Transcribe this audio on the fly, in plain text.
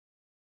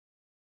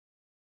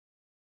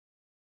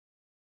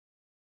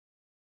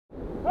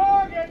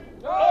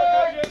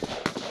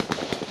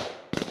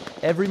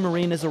Every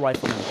Marine is a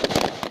rifleman,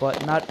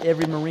 but not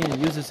every Marine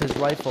uses his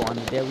rifle on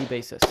a daily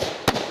basis.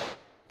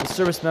 The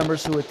service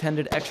members who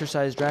attended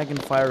Exercise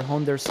Dragonfire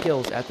honed their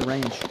skills at the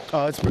range.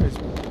 It's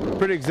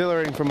pretty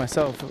exhilarating for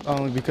myself,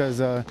 only because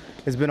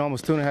it's been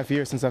almost 2.5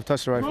 years since I've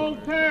touched a rifle.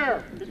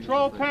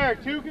 Control pair,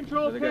 2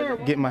 control pair.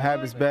 Getting my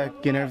habits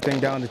back, getting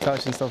everything down to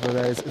touch and stuff like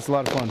that, it's a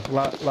lot of fun, a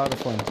lot of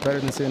fun. Better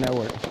than sitting at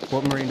work.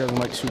 What Marine doesn't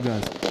like to shoot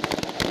guns?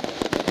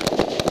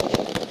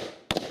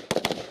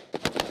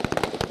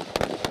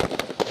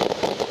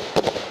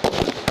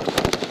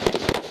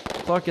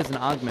 Clark is an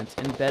augment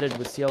embedded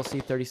with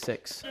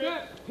CLC-36.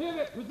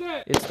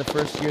 It's the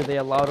first year they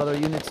allowed other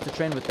units to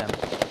train with them.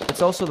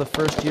 It's also the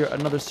first year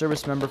another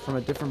service member from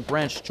a different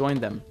branch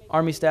joined them.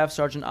 Army Staff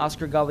Sergeant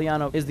Oscar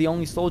Galeano is the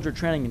only soldier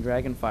training in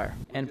Dragonfire,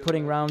 and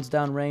putting rounds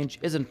down range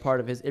isn't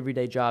part of his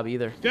everyday job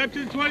either. Step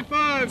to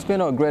 25! It's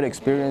been a great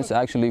experience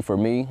actually for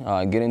me,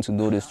 getting to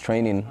do this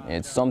training.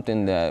 It's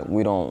something that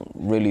we don't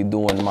really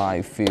do in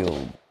my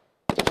field.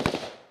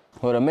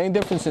 Well, the main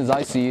differences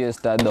I see is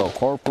that the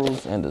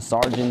corporals and the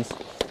sergeants,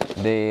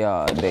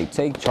 they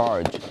take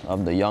charge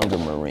of the younger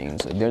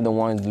Marines. They're the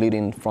ones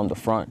leading from the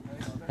front,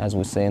 as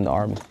we say in the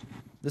Army.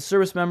 The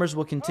service members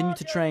will continue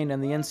to train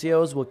and the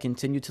NCOs will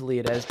continue to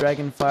lead as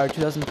Dragonfire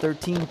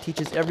 2013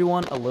 teaches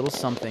everyone a little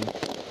something.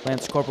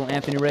 Lance Corporal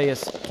Anthony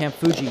Rayis, Camp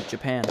Fuji,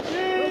 Japan.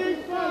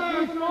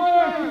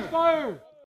 Fire!